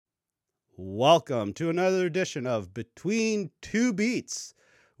Welcome to another edition of Between Two Beats.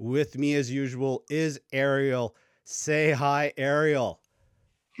 With me, as usual, is Ariel. Say hi, Ariel.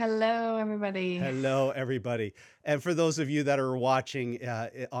 Hello, everybody. Hello, everybody. And for those of you that are watching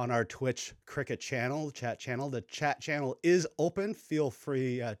on our Twitch Cricket channel, the chat channel is open. Feel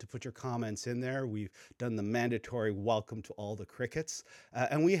free to put your comments in there. We've done the mandatory welcome to all the crickets.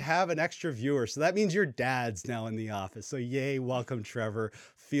 And we have an extra viewer. So that means your dad's now in the office. So yay, welcome, Trevor.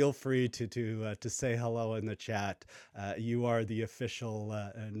 Feel free to say hello in the chat. You are the official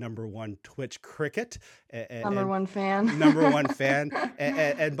 #1 Twitch Cricket. Number one fan. #1 fan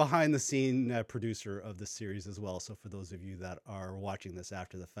and behind the scene producer of the series as well. So for those of you that are watching this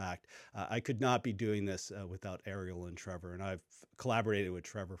after the fact, I could not be doing this without Ariel and Trevor. And I've collaborated with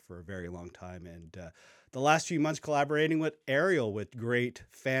Trevor for a very long time. And the last few months collaborating with Ariel with great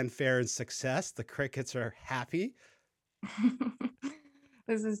fanfare and success. The crickets are happy.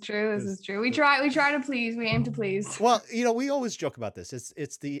 This is true. This is true. We try to please. We aim to please. Well, we always joke about this.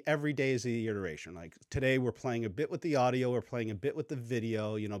 It's the every day is the iteration. Like today, we're playing a bit with the audio. We're playing a bit with the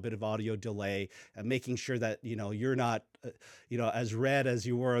video. A bit of audio delay, and making sure that you're not as red as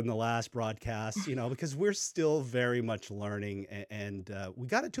you were in the last broadcast. Because we're still very much learning, and we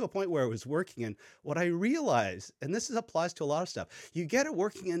got it to a point where it was working. And what I realized, and this applies to a lot of stuff, you get it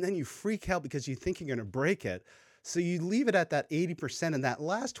working, and then you freak out because you think you're going to break it. So you leave it at that 80%, and that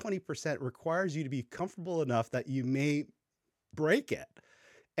last 20% requires you to be comfortable enough that you may break it.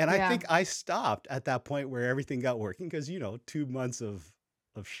 And I think I stopped at that point where everything got working because, 2 months of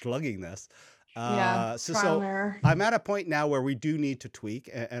slugging this. So I'm at a point now where we do need to tweak,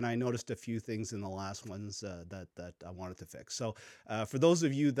 and I noticed a few things in the last ones that I wanted to fix. So for those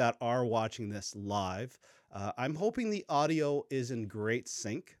of you that are watching this live, I'm hoping the audio is in great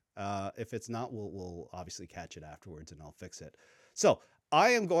sync. If it's not, we'll obviously catch it afterwards and I'll fix it. So I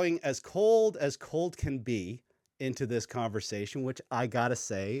am going as cold can be into this conversation, which I gotta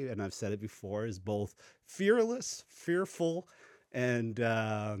say, and I've said it before, is both fearless, fearful, and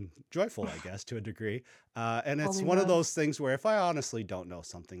joyful, I guess, to a degree. And it's one of those things where if I honestly don't know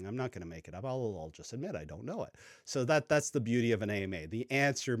something, I'm not going to make it up. I'll just admit I don't know it. So that's the beauty of an AMA. The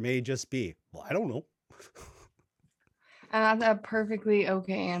answer may just be, well, I don't know. And that's a perfectly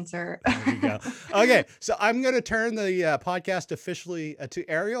okay answer. There you go. Okay, so I'm going to turn the podcast officially to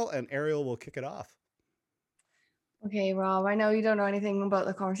Ariel, and Ariel will kick it off. Okay, Rob, I know you don't know anything about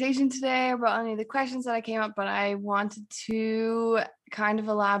the conversation today or about any of the questions that I came up, but I wanted to kind of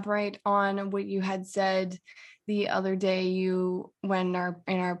elaborate on what you had said the other day. In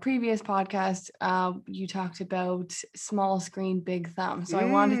our previous podcast, you talked about small screen, big thumb. So I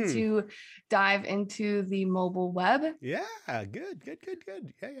wanted to dive into the mobile web. Yeah, good.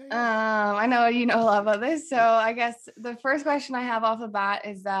 Yeah. I know you know a lot about this. So I guess the first question I have off the bat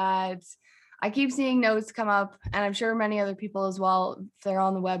is that I keep seeing notes come up, and I'm sure many other people as well, if they're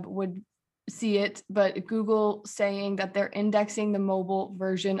on the web, would see it, but Google saying that they're indexing the mobile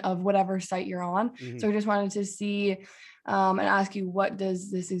version of whatever site you're on. Mm-hmm. So I just wanted to see and ask you, what does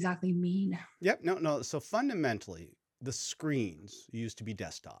this exactly mean? Yep, no. So fundamentally, the screens used to be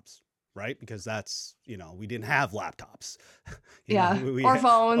desktops, right? Because that's, we didn't have laptops. Or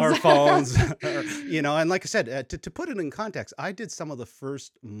phones. Or phones, and like I said, to put it in context, I did some of the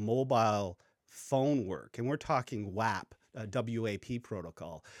first mobile phone work, and we're talking WAP, WAP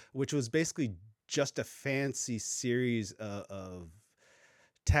protocol, which was basically just a fancy series of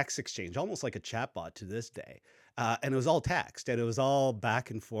text exchange, almost like a chatbot to this day. And it was all text, and it was all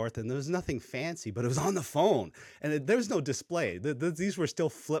back and forth, and there was nothing fancy, but it was on the phone, and there was no display. These were still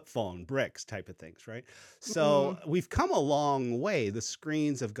flip phone bricks type of things, right? So we've come a long way. The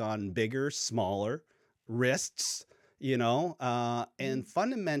screens have gotten bigger, smaller, wrists, and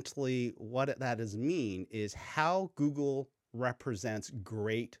fundamentally what that does mean is how Google represents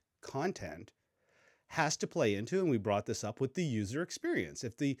great content has to play into, and we brought this up with the user experience.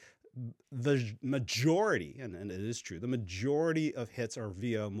 If the majority, and it is true, the majority of hits are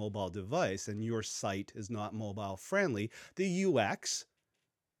via mobile device and your site is not mobile friendly, the UX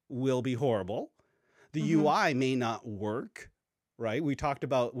will be horrible. The UI may not work, right? We talked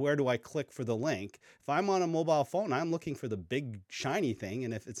about where do I click for the link. If I'm on a mobile phone, I'm looking for the big shiny thing.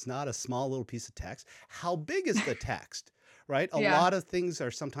 And if it's not a small little piece of text, how big is the text, right? A lot of things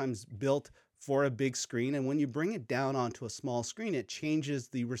are sometimes built for a big screen. And when you bring it down onto a small screen, it changes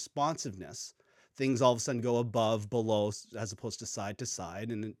the responsiveness. Things all of a sudden go above, below, as opposed to side,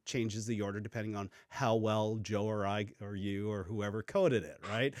 and it changes the order depending on how well Joe or I or you or whoever coded it,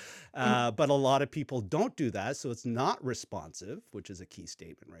 right? But a lot of people don't do that, so it's not responsive, which is a key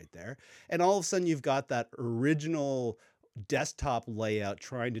statement right there. And all of a sudden you've got that original desktop layout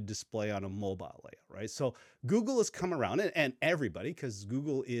trying to display on a mobile layout, right? So Google has come around, and everybody, because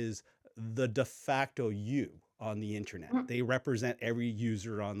Google is the de facto you on the internet. Mhm. They represent every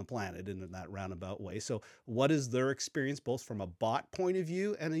user on the planet in that roundabout way. So what is their experience, both from a bot point of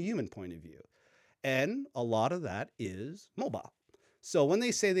view and a human point of view? And a lot of that is mobile. So when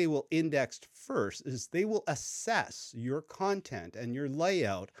they say they will index first, is they will assess your content and your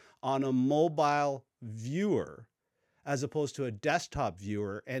layout on a mobile viewer as opposed to a desktop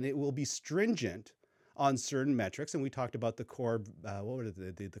viewer, and it will be stringent on certain metrics. And we talked about the core, what were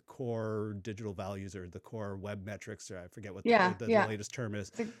the core digital values, or the core web metrics, or I forget what Yeah, the yeah. latest term is.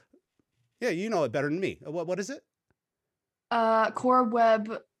 The Yeah, you know it better than me. What is it? core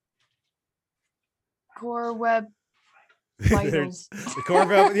web vitals. The core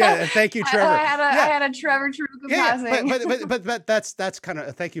web. Yeah, thank you, Trevor. I Yeah, had a Trevor Truca yeah, passing. but that's kind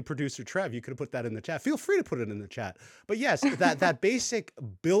of, thank you, producer Trev. You could have put that in the chat. Feel free to put it in the chat. But yes, that basic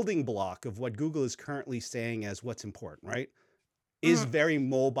building block of what Google is currently saying as what's important, right, is Mhm. very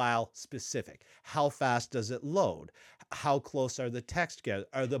mobile specific. How fast does it load? How close are the text together?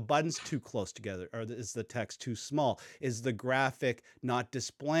 Are the buttons too close together? Is the text too small? Is the graphic not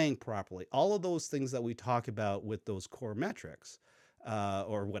displaying properly? All of those things that we talk about with those core metrics,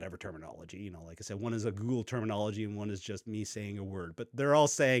 or whatever terminology, like I said, one is a Google terminology and one is just me saying a word, but they're all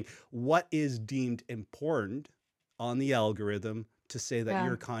saying what is deemed important on the algorithm to say that Yeah.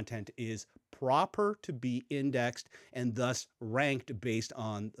 your content is proper to be indexed and thus ranked based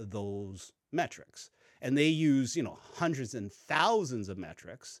on those metrics. And they use, hundreds and thousands of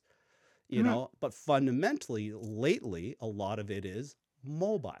metrics, Mhm. but fundamentally lately, a lot of it is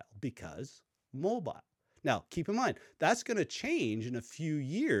mobile, because mobile. Now, keep in mind, that's going to change in a few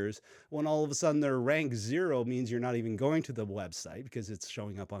years when all of a sudden their rank 0 means you're not even going to the website because it's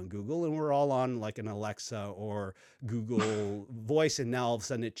showing up on Google, and we're all on like an Alexa or Google Voice, and now all of a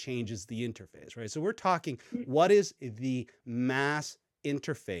sudden it changes the interface, right? So we're talking, what is the mass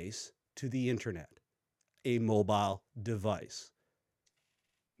interface to the internet? A mobile device.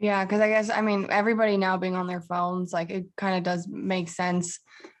 Yeah, because I guess, I mean, everybody now being on their phones, like it kind of does make sense.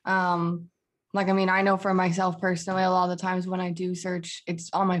 Like, I mean, I know for myself personally, a lot of the times when I do search, it's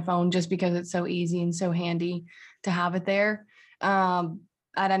on my phone just because it's so easy and so handy to have it there. At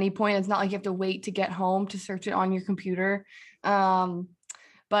any point, it's not like you have to wait to get home to search it on your computer. Um,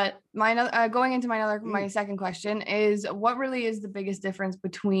 but going into my second question is, what really is the biggest difference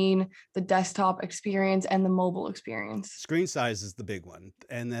between the desktop experience and the mobile experience? Screen size is the big one.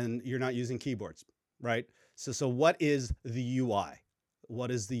 And then you're not using keyboards, right? So what is the UI? What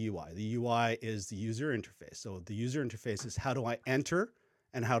is the UI? The UI is the user interface. So the user interface is, how do I enter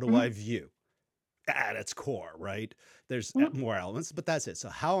and how do I Mhm. view? At its core, right? There's Mhm. more elements, but that's it. So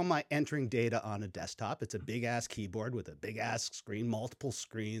how am I entering data on a desktop? It's a big ass keyboard with a big ass screen, multiple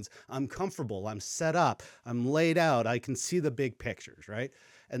screens. I'm comfortable. I'm set up. I'm laid out. I can see the big pictures, right?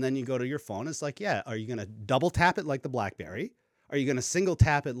 And then you go to your phone. It's like, yeah, are you going to double tap it like the BlackBerry? Are you going to single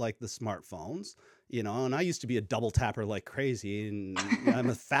tap it like the smartphones? And I used to be a double tapper like crazy, and I'm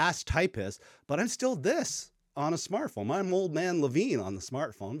a fast typist, but I'm still this on a smartphone. I'm old man Levine on the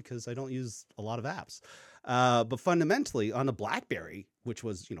smartphone because I don't use a lot of apps. But fundamentally, on the BlackBerry, which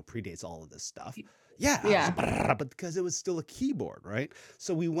was, predates all of this stuff, yeah, I was, Yeah. but because it was still a keyboard, right?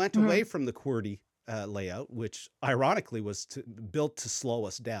 So we went away Mhm. from the QWERTY layout, which ironically was built to slow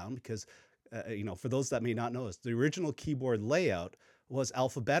us down because, for those that may not know us, the original keyboard layout was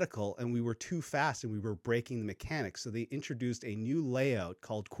alphabetical, and we were too fast and we were breaking the mechanics. So they introduced a new layout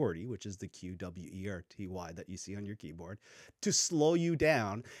called QWERTY, which is the QWERTY that you see on your keyboard, to slow you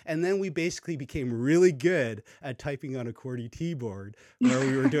down. And then we basically became really good at typing on a QWERTY keyboard where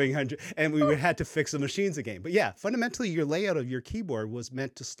we were doing 100, and we had to fix the machines again. But yeah, fundamentally, your layout of your keyboard was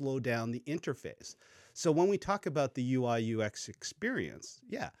meant to slow down the interface. So when we talk about the UI UX experience,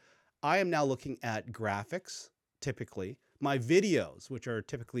 yeah, I am now looking at graphics, typically. My videos, which are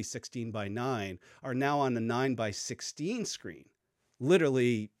typically 16 by 9, are now on a 9 by 16 screen.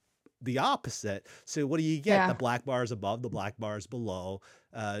 Literally the opposite. So what do you get? The Yeah. black bars above, the black bars below.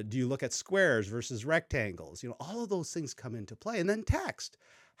 Do you look at squares versus rectangles? All of those things come into play. And then text.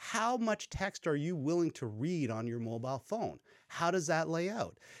 How much text are you willing to read on your mobile phone? How does that lay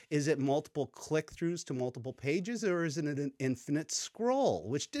out? Is it multiple click-throughs to multiple pages, or is it an infinite scroll,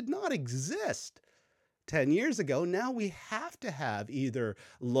 which did not exist 10 years ago? Now we have to have either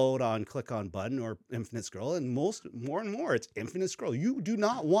load on, click on button, or infinite scroll. And more and more, it's infinite scroll. You do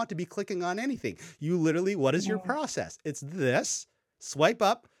not want to be clicking on anything. You literally, what is your Yeah. process? It's this: swipe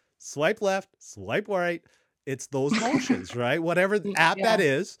up, swipe left, swipe right, It's those motions, right? Whatever the app that Yeah.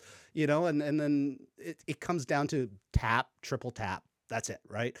 is, and then it comes down to tap, triple tap. That's it,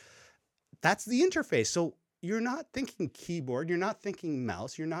 right? That's the interface. So you're not thinking keyboard, you're not thinking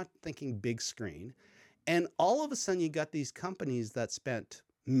mouse, you're not thinking big screen. And all of a sudden, you got these companies that spent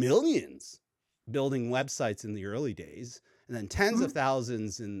millions building websites in the early days, and then tens of Mhm.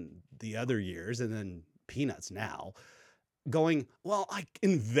 thousands in the other years, and then peanuts now, going, well, I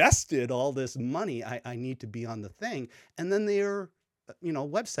invested all this money. I need to be on the thing. And then they're,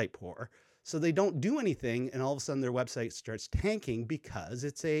 website poor. So they don't do anything. And all of a sudden their website starts tanking because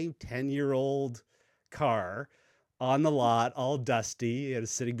it's a 10-year-old car on the lot, all dusty, and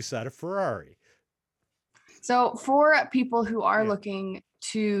sitting beside a Ferrari. So for people who are Yeah. looking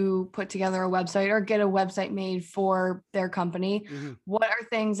to put together a website or get a website made for their company, Mm-hmm. what are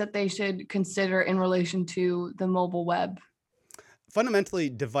things that they should consider in relation to the mobile web? Fundamentally,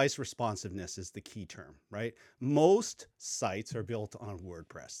 device responsiveness is the key term, right? Most sites are built on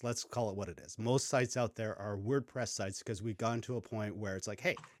WordPress. Let's call it what it is. Most sites out there are WordPress sites because we've gone to a point where it's like,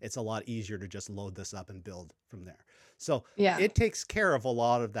 hey, it's a lot easier to just load this up and build from there. So Yeah. it takes care of a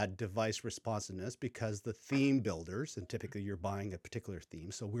lot of that device responsiveness because the theme builders, and typically you're buying a particular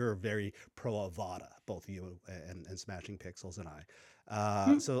theme. So we're very pro Avada, both you and Smashing Pixels and I.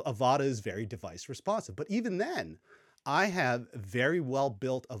 Mhm. So Avada is very device responsive. But even then, I have very well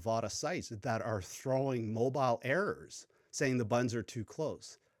built Avada sites that are throwing mobile errors saying the buttons are too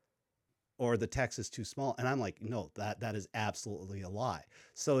close or the text is too small. And I'm like, no, that is absolutely a lie.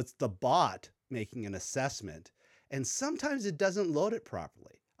 So it's the bot making an assessment. And sometimes it doesn't load it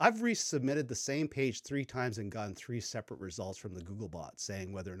properly. I've resubmitted the same page 3 times and gotten 3 separate results from the Google bot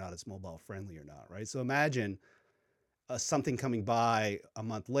saying whether or not it's mobile friendly or not, right? So imagine something coming by a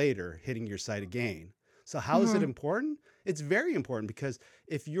month later hitting your site again. So how is it Mhm. important? It's very important because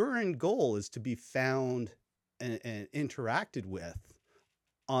if your end goal is to be found and interacted with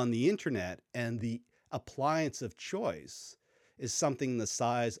on the internet, and the appliance of choice is something the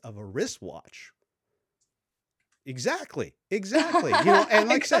size of a wristwatch. Exactly. And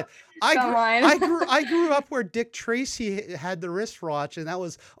like I said, I Don't grew mind. I grew up where Dick Tracy had the wristwatch, and that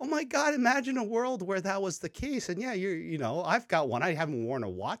was, oh my God, imagine a world where that was the case. And yeah, I've got one. I haven't worn a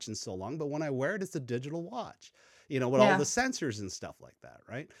watch in so long, but when I wear it, it's a digital watch, with all the Yeah. sensors and stuff like that,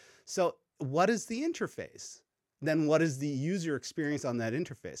 right? So what is the interface? Then what is the user experience on that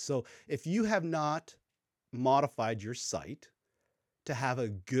interface? So if you have not modified your site to have a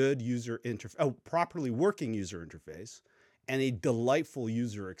good user interface, properly working user interface, and a delightful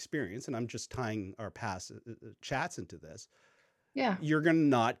user experience, and I'm just tying our past chats into this, Yeah. you're going to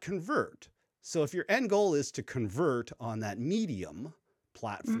not convert. So if your end goal is to convert on that medium, Mhm.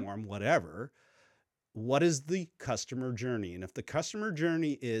 platform, whatever, what is the customer journey? And if the customer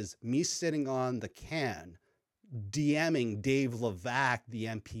journey is me sitting on the can, DMing Dave Levac, the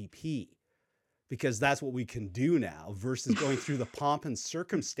MPP, because that's what we can do now versus going through the pomp and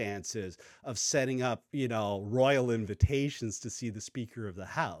circumstances of setting up, royal invitations to see the Speaker of the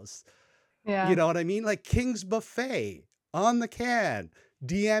House. You Yeah. know what I mean? Like King's Buffet on the can,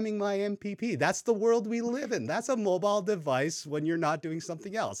 DMing my MPP. That's the world we live in. That's a mobile device when you're not doing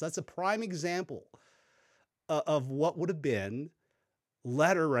something else. That's a prime example of what would have been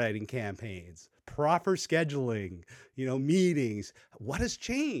letter writing campaigns, proper scheduling, meetings. What has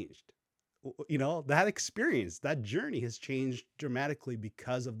changed? That experience, that journey has changed dramatically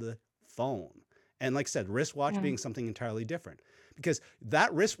because of the phone. And like I said, wristwatch Yeah. being something entirely different, because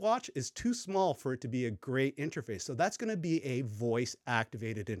that wristwatch is too small for it to be a great interface. So that's going to be a voice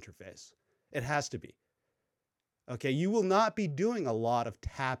activated interface. It has to be. Okay, you will not be doing a lot of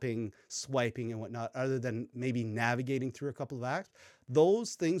tapping, swiping, and whatnot, other than maybe navigating through a couple of apps.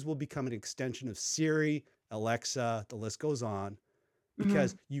 Those things will become an extension of Siri, Alexa, the list goes on,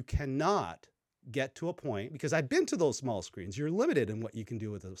 because Mhm. you cannot get to a point, because I've been to those small screens. You're limited in what you can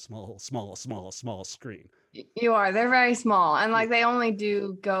do with a small screen. You are. They're very small. And Yeah. like they only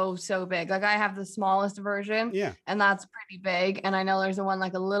do go so big. Like I have the smallest version Yeah. and that's pretty big. And I know there's a one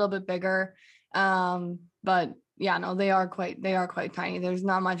like a little bit bigger. But yeah, no, they are quite tiny. There's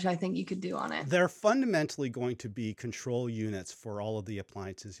not much I think you could do on it. They're fundamentally going to be control units for all of the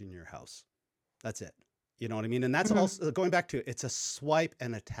appliances in your house. That's it. You know what I mean? And that's Mhm. also going back to, it's a swipe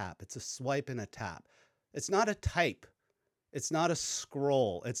and a tap. It's a swipe and a tap. It's not a type. It's not a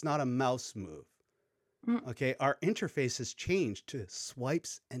scroll. It's not a mouse move. Mhm. Okay. Our interface has changed to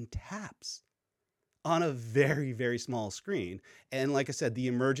swipes and taps on a very, very small screen. And like I said, the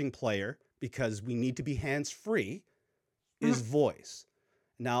emerging player, because we need to be hands free, is Mhm. voice.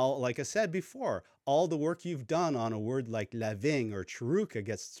 Now, like I said before, all the work you've done on a word like laving or charuca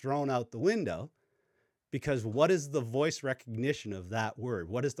gets thrown out the window, because what is the voice recognition of that word?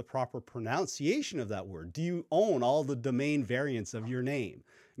 What is the proper pronunciation of that word? Do you own all the domain variants of your name?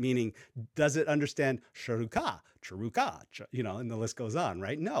 Meaning, does it understand Sharuka, Charuka, and the list goes on,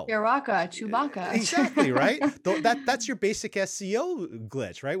 right? No. Chewbacca, Chewbacca. Exactly, right? That's your basic SEO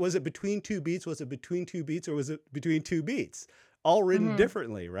glitch, right? Was it between two beats? Was it between two beats, or was it between two beats? All written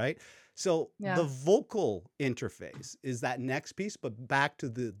differently, right? So the vocal interface is that next piece, but back to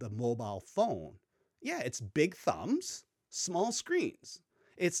the mobile phone. Yeah, it's big thumbs, small screens.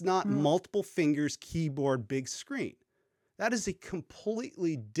 It's not multiple fingers, keyboard, big screen. That is a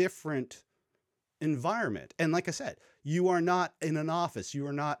completely different environment. And like I said, you are not in an office. You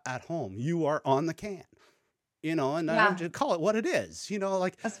are not at home. You are on the can, and I don't just call it what it is,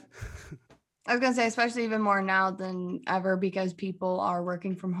 like. I was going to say, especially even more now than ever, because people are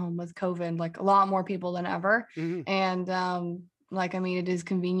working from home with COVID, like a lot more people than ever. And like, I mean, it is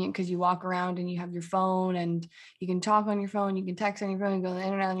convenient because you walk around and you have your phone and you can talk on your phone, you can text on your phone, you go to the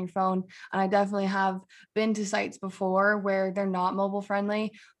internet on your phone. And I definitely have been to sites before where they're not mobile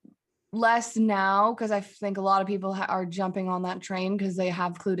friendly. Less now, because I think a lot of people are jumping on that train because they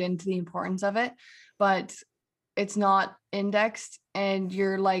have clued into the importance of it. But it's not indexed, and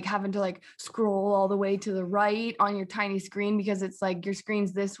you're like having to like scroll all the way to the right on your tiny screen because it's like your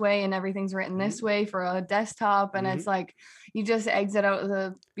screen's this way and everything's written this way for a desktop, and it's like you just exit out of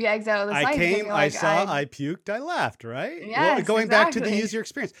the I site. came, Like, I saw, I puked, I laughed, right? Yes, going back to the exactly. user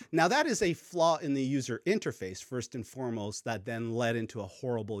experience. Now that is a flaw in the user interface, first and foremost, that then led into a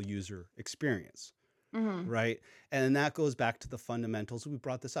horrible user experience. Right. And that goes back to the fundamentals. We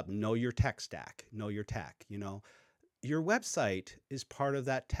brought this up. Know your tech stack, know your tech, your website is part of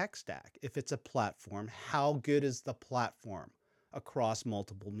that tech stack. If it's a platform, how good is the platform across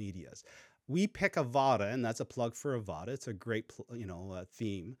multiple medias? We pick Avada, and that's a plug for Avada. It's a great,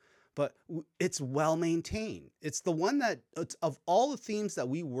 theme, but it's well maintained. It's the one that, of all the themes that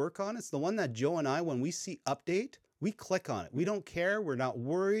we work on, it's the one that Joe and I, when we see update, we click on it. We don't care. We're not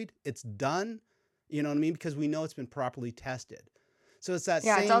worried. It's done. You know what I mean? Because we know it's been properly tested. So it's that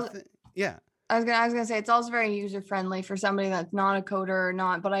same thing. Yeah. I was gonna say, it's also very user friendly for somebody that's not a coder or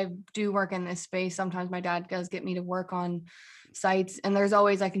not, but I do work in this space. Sometimes my dad does get me to work on sites, and there's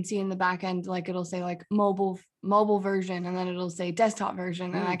always, I can see in the back end, like it'll say like mobile version, and then it'll say desktop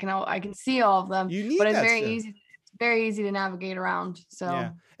version, and I can see all of them. But it's very easy to navigate around. So yeah,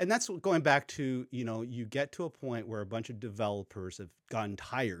 and that's going back to, you get to a point where a bunch of developers have gotten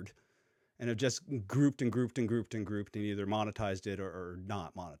tired and have just grouped and either monetized it or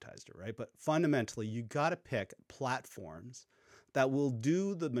not monetized it, right? But fundamentally, you got to pick platforms that will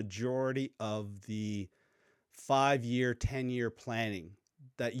do the majority of the 5-year, 10-year planning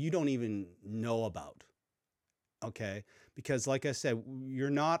that you don't even know about, okay? Because like I said, you're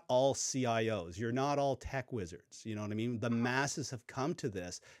not all CIOs. You're not all tech wizards. You know what I mean? The masses have come to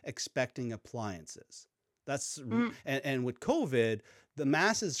this expecting appliances. And with COVID, the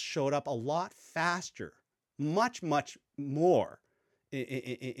masses showed up a lot faster, much more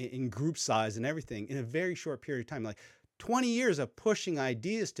in group size and everything in a very short period of time. Like 20 years of pushing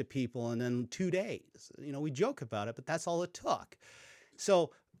ideas to people, and then 2 days. We joke about it, but that's all it took.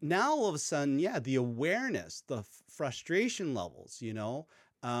 So now all of a sudden, the awareness, the frustration levels,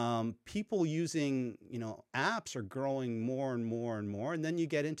 people using, apps are growing more and more and more. And then you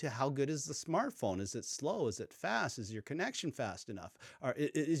get into how good is the smartphone? Is it slow? Is it fast? Is your connection fast enough? Or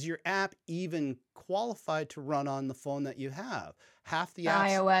is your app even qualified to run on the phone that you have? Half the apps.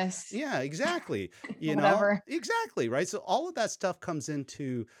 iOS. Yeah, exactly. Whatever. Exactly. Right. So all of that stuff comes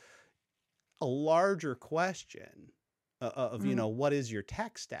into a larger question of, what is your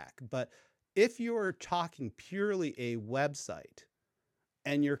tech stack? But if you're talking purely a website,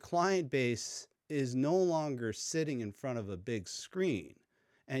 and your client base is no longer sitting in front of a big screen,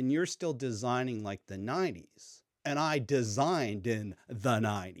 and you're still designing like the 90s, and I designed in the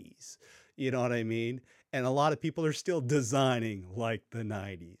 90s, you know what I mean? And a lot of people are still designing like the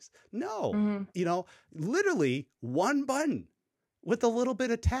 90s. No, literally one button with a little bit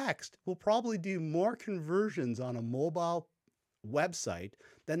of text will probably do more conversions on a mobile website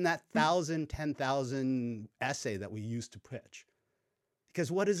than that 1,000, 10,000 essay that we used to pitch. Because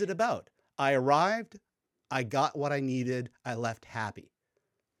what is it about? I arrived, I got what I needed, I left happy.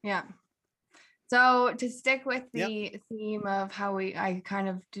 Yeah. So to stick with the theme of how I kind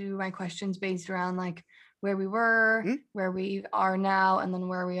of do my questions based around like where we were, Mm? where we are now, and then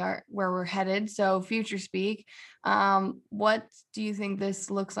where we're headed. So future speak, what do you think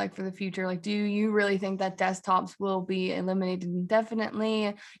this looks like for the future? Like, do you really think that desktops will be eliminated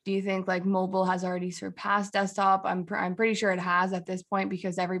indefinitely? Do you think like mobile has already surpassed desktop? I'm pretty sure it has at this point,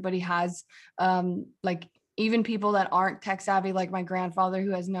 because everybody has like, even people that aren't tech savvy, like my grandfather,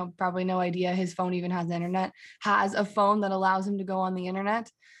 who has probably no idea his phone even has internet, has a phone that allows him to go on the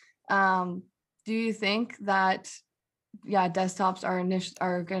internet. Um, do you think that, yeah, desktops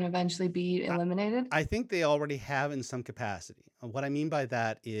are going to eventually be I, eliminated? I think they already have in some capacity. What I mean by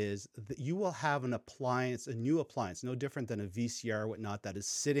that is that you will have an appliance, a new appliance, no different than a VCR or whatnot, that is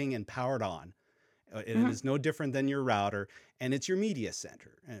sitting and powered on. It Mhm. is no different than your router, and it's your media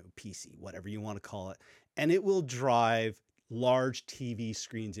center, PC, whatever you want to call it. And it will drive large TV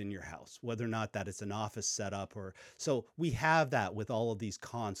screens in your house, whether or not that it's an office setup. Or so we have that with all of these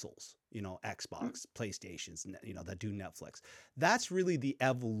consoles, Xbox, PlayStations, that do Netflix. That's really the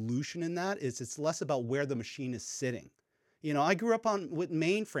evolution in that. Is it's less about where the machine is sitting. I grew up on with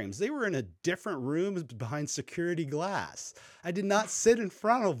mainframes. They were in a different rooms behind security glass. I did not sit in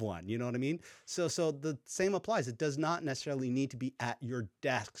front of one. You know what I mean? So the same applies. It does not necessarily need to be at your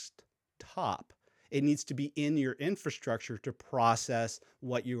desktop. It needs to be in your infrastructure to process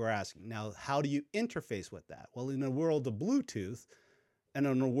what you are asking. Now, how do you interface with that? Well, in a world of Bluetooth, and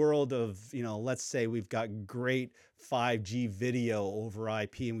in a world of, let's say we've got great 5G video over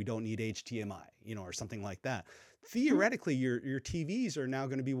IP and we don't need HDMI, or something like that. Mhm. Theoretically, your TVs are now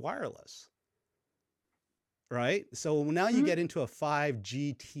going to be wireless, right? So now you Mhm. get into a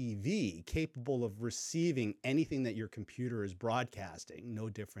 5G TV capable of receiving anything that your computer is broadcasting, no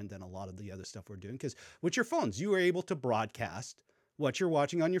different than a lot of the other stuff we're doing. Because with your phones, you are able to broadcast what you're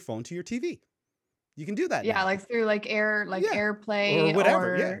watching on your phone to your TV. You can do that Yeah, now. like through like Yeah. Or AirPlay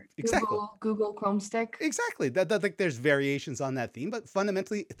whatever. Yeah, or exactly. Google Chrome Stick. Exactly. That like there's variations on that theme, but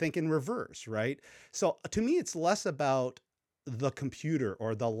fundamentally think in reverse, right? So to me, it's less about the computer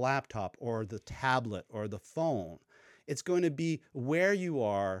or the laptop or the tablet or the phone. It's going to be where you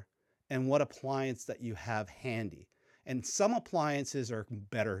are and what appliance that you have handy. And some appliances are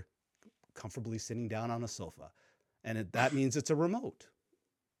better comfortably sitting down on a sofa. And that means it's a remote,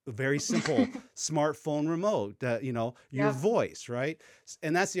 a very simple smartphone remote that, your Yep. voice, right?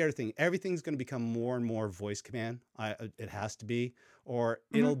 And that's the other thing. Everything's going to become more and more voice command. It has to be, or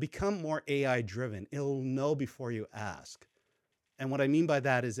it'll Mhm. become more AI driven. It'll know before you ask. And what I mean by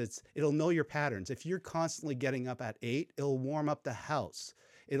that is it'll know your patterns. If you're constantly getting up at 8, it'll warm up the house.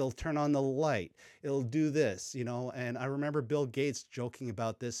 It'll turn on the light. It'll do this, And I remember Bill Gates joking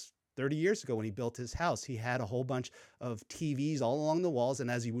about this 30 years ago when he built his house. He had a whole bunch of TVs all along the walls. And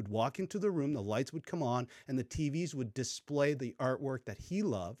as he would walk into the room, the lights would come on and the TVs would display the artwork that he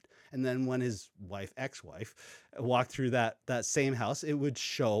loved. And then when his ex-wife, walked through that same house, it would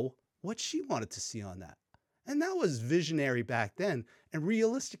show what she wanted to see on that. And that was visionary back then and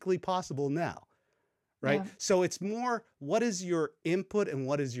realistically possible now, right? Yeah. So it's more, what is your input and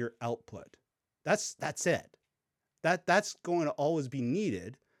what is your output? That's it. That's going to always be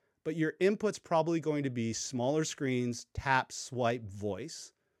needed, but your input's probably going to be smaller screens, tap, swipe,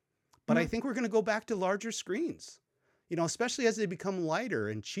 voice. But I Mhm. think we're going to go back to larger screens. Especially as they become lighter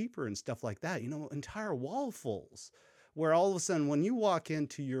and cheaper and stuff like that. Entire wall fulls where all of a sudden when you walk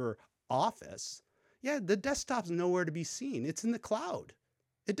into your office, yeah, the desktop's nowhere to be seen. It's in the cloud.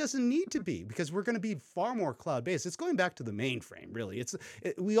 It doesn't need to be because we're going to be far more cloud based. It's going back to the mainframe, really.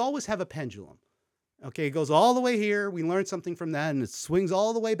 We always have a pendulum. Okay, it goes all the way here. We learn something from that, and it swings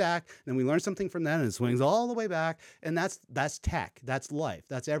all the way back. Then we learn something from that, and it swings all the way back. And that's tech. That's life.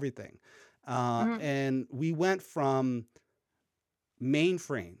 That's everything. Mhm. And we went from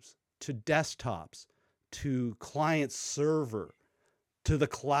mainframes to desktops to client server to the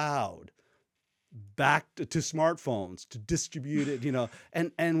cloud back to smartphones to distributed,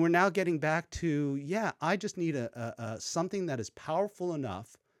 and we're now getting back to, yeah, I just need a something that is powerful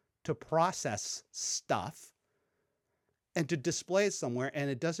enough to process stuff and to display it somewhere. And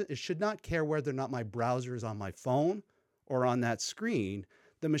it should not care whether or not my browser is on my phone or on that screen.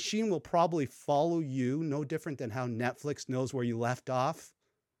 The machine will probably follow you, no different than how Netflix knows where you left off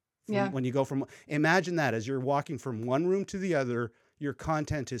from Yeah. when you go from, imagine that as you're walking from one room to the other, your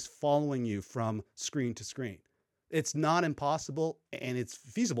content is following you from screen to screen. It's not impossible and it's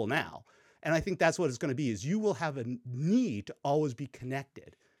feasible now. And I think that's what it's going to be, is you will have a need to always be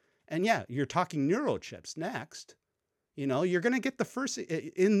connected. And yeah, you're talking neurochips next. You're going to get the first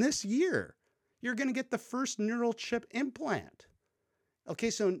in this year. You're going to get the first neural chip implant. Okay,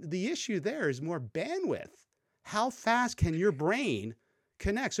 so the issue there is more bandwidth. How fast can your brain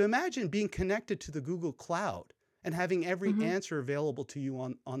connect. So imagine being connected to the Google Cloud and having every Mm-hmm. answer available to you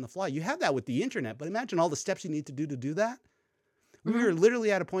on the fly. You have that with the internet, but imagine all the steps you need to do that. We Mm-hmm. are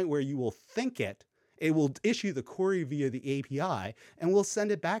literally at a point where you will think it. It will issue the query via the API, and we'll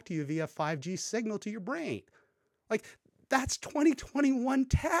send it back to you via 5G signal to your brain. Like, that's 2021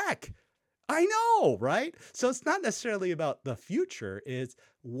 tech. I know, right? So it's not necessarily about the future. It's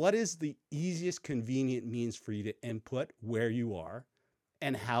what is the easiest convenient means for you to input where you are,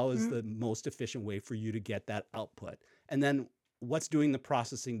 and how is Mm-hmm. the most efficient way for you to get that output? And then what's doing the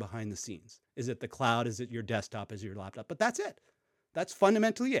processing behind the scenes? Is it the cloud? Is it your desktop? Is it your laptop? But that's it. That's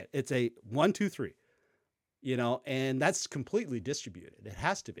fundamentally it. It's a 1, 2, 3, and that's completely distributed. It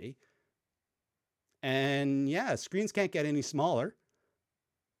has to be. And yeah, screens can't get any smaller.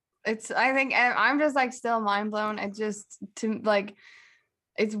 I think I'm just like still mind blown. It just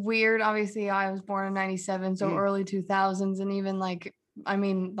it's weird. Obviously, I was born in 97, so Mm, early 2000s. And even like, I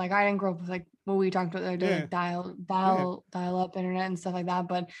mean, like I didn't grow up with like what we talked about the other day, yeah, like dial yeah. dial dial up internet and stuff like that.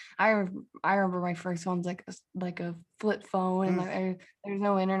 But I remember my first phone's like a flip phone, and Mm, like there's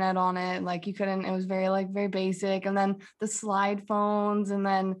no internet on it. Like you couldn't. It was very basic. And then the slide phones, and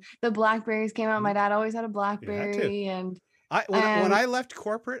then the Blackberries came out. My mm. dad always had a You had to. Blackberry, and When and I left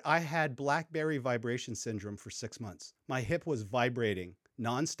corporate, I had BlackBerry vibration syndrome for 6 months. My hip was vibrating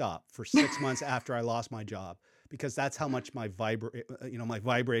nonstop for 6 months after I lost my job, because that's how much my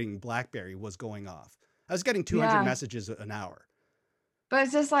vibrating BlackBerry was going off. I was getting 200 yeah. messages an hour. But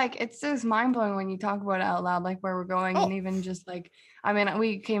it's just like it's just mind blowing when you talk about it out loud, like where we're going, and Oh, even just like I mean,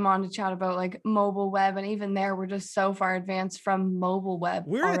 we came on to chat about like mobile web, and even there, we're just so far advanced from mobile web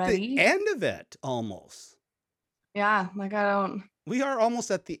we're at the already. end of it almost. Yeah, like I don't. We are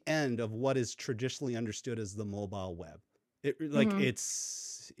almost at the end of what is traditionally understood as the mobile web. Mm-hmm,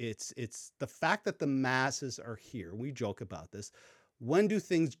 It's the fact that the masses are here. We joke about this. When do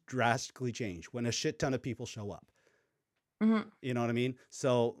things drastically change? When a shit ton of people show up. mm-hmm, You know what I mean?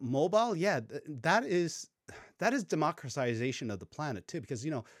 So mobile, yeah, that is democratization of the planet too. Because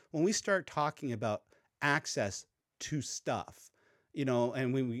when we start talking about access to stuff,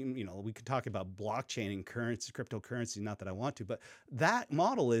 and we could talk about blockchain and currency, cryptocurrency. Not that I want to, but that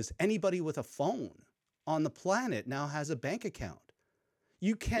model is anybody with a phone on the planet now has a bank account.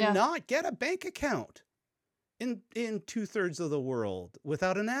 You yeah, cannot get a bank account in 2/3 of the world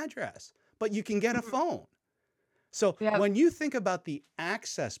without an address, but you can get a mm-hmm, phone. So yeah, when you think about the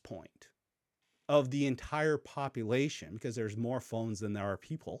access point of the entire population, because there's more phones than there are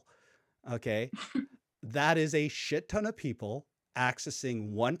people, okay, that is a shit ton of people accessing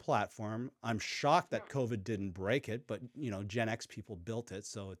one platform. I'm shocked that COVID didn't break it, but Gen X people built it,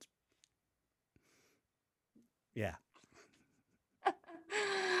 so it's yeah.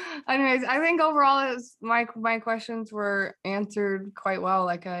 Anyways, I think overall is my questions were answered quite well.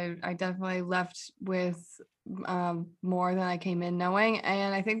 Like I definitely left with more than I came in knowing.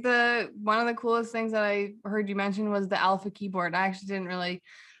 And I think the one of the coolest things that I heard you mention was the alpha keyboard. I actually didn't really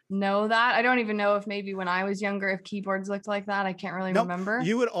know that. I don't even know if maybe when I was younger if keyboards looked like that. I can't really Nope, remember.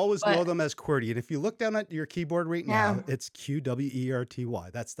 you would always know But them as QWERTY. And if you look down at your keyboard right yeah. now, it's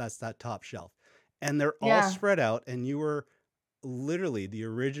QWERTY. That's that top shelf. And they're all Yeah. spread out, and you were literally the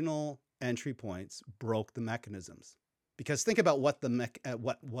original entry points broke the mechanisms. Because think about what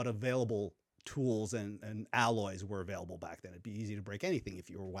what available tools and alloys were available back then. It'd be easy to break anything if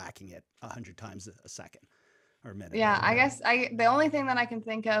you were whacking it 100 times a second or a minute. Yeah, I guess the only thing that I can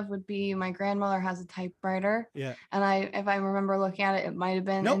think of would be my grandmother has a typewriter, Yeah. and if I remember looking at it, it might have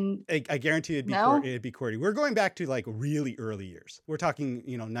been Nope. in I guarantee it'd be no, QWERTY. We're going back to like really early years. We're talking,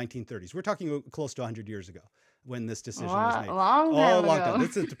 1930s. We're talking close to 100 years ago when this decision was a made. long Oh, a time long time. ago.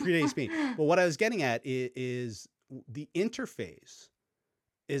 This predates me. But what I was getting at is the interface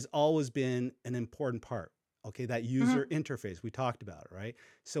has always been an important part. Okay, that user Mhm. interface, we talked about it, right?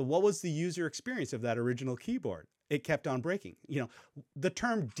 So what was the user experience of that original keyboard? It kept on breaking. The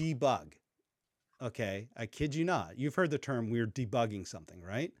term debug, okay, I kid you not. You've heard the term we're debugging something,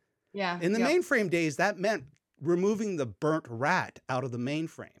 right? Yeah, In the yep. mainframe days, that meant removing the burnt rat out of the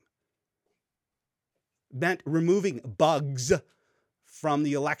mainframe. Meant removing bugs from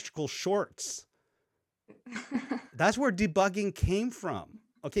the electrical shorts. That's where debugging came from.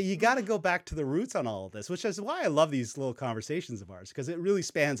 Okay, you got to go back to the roots on all of this, which is why I love these little conversations of ours, because it really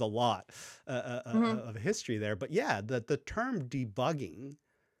spans a lot Mhm. of history there. But yeah, the term debugging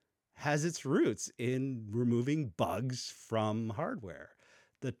has its roots in removing bugs from hardware.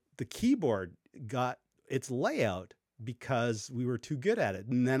 The keyboard got its layout because we were too good at it.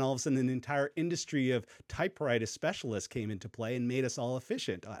 And then all of a sudden an entire industry of typewriter specialists came into play and made us all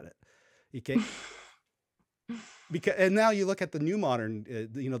efficient at it. Okay. Because and now you look at the new modern,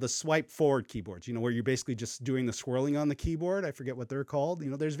 the swipe forward keyboards, where you're basically just doing the swirling on the keyboard. I forget what they're called.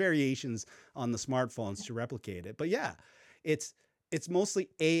 There's variations on the smartphones to replicate it. But yeah, it's it's mostly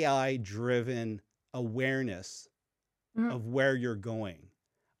AI driven awareness Mhm. of where you're going.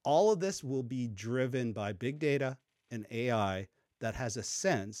 All of this will be driven by big data and AI that has a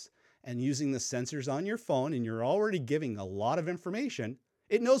sense, and using the sensors on your phone, and you're already giving a lot of information.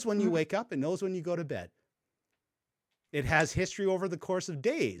 It knows when you Mhm. wake up, it knows when you go to bed. It has history over the course of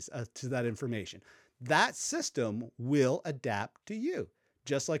days to that information. That system will adapt to you.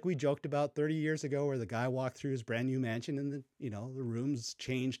 Just like we joked about 30 years ago, where the guy walked through his brand new mansion and the rooms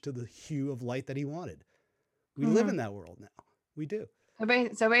changed to the hue of light that he wanted. We live in Mhm. that world now. We do.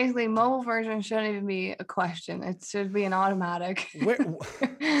 So basically, mobile version shouldn't even be a question. It should be an automatic. Where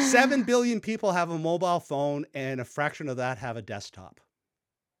 7 billion people have a mobile phone, and a fraction of that have a desktop.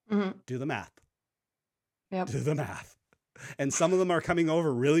 Mhm. Do the math. Yep. Do the math. And some of them are coming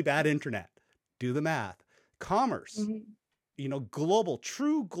over really bad internet. Do the math. Commerce, Mhm.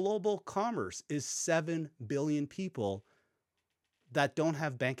 true global commerce is 7 billion people that don't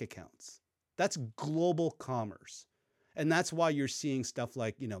have bank accounts. That's global commerce. And that's why you're seeing stuff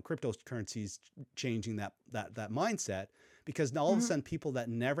like, cryptocurrencies changing that mindset, because now all of a Mhm. sudden people that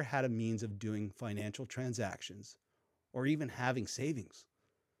never had a means of doing financial transactions or even having savings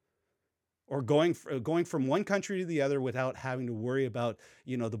or going from one country to the other without having to worry about,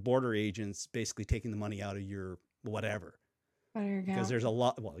 the border agents basically taking the money out of your whatever. Better Because account. there's a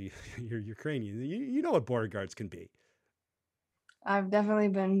lot, well, you're Ukrainian. You know what border guards can be. I've definitely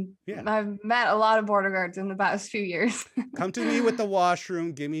been. Yeah. I've met a lot of border guards in the past few years. Come to me with the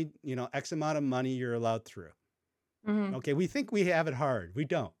washroom. Give me, X amount of money, you're allowed through. Mhm. Okay. We think we have it hard. We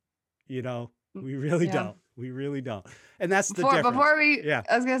don't, you know, we really Yeah. don't. We really don't. And that's the Before difference. before we, Yeah.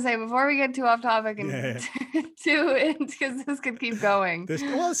 I was gonna say before we get too off topic and Yeah. too because this could keep going.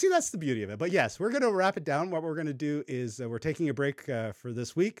 Well, see, that's the beauty of it. But yes, we're going to wrap it down. What we're going to do is we're taking a break for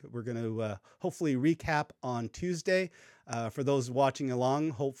this week. We're going to hopefully recap on Tuesday. For those watching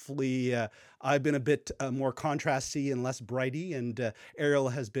along, hopefully I've been a bit more contrasty and less brighty, and Ariel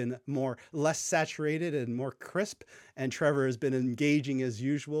has been less saturated and more crisp, and Trevor has been engaging as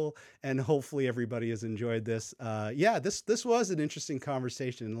usual. And hopefully everybody has enjoyed this. This was an interesting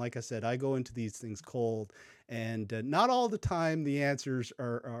conversation. And like I said, I go into these things cold, and not all the time the answers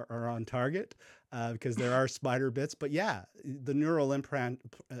are on target, because there are spider bits. But yeah, the neural implant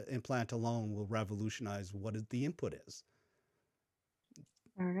alone will revolutionize what the input is.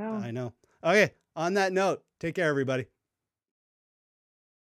 There we go. I know. Okay, on that note, take care, everybody.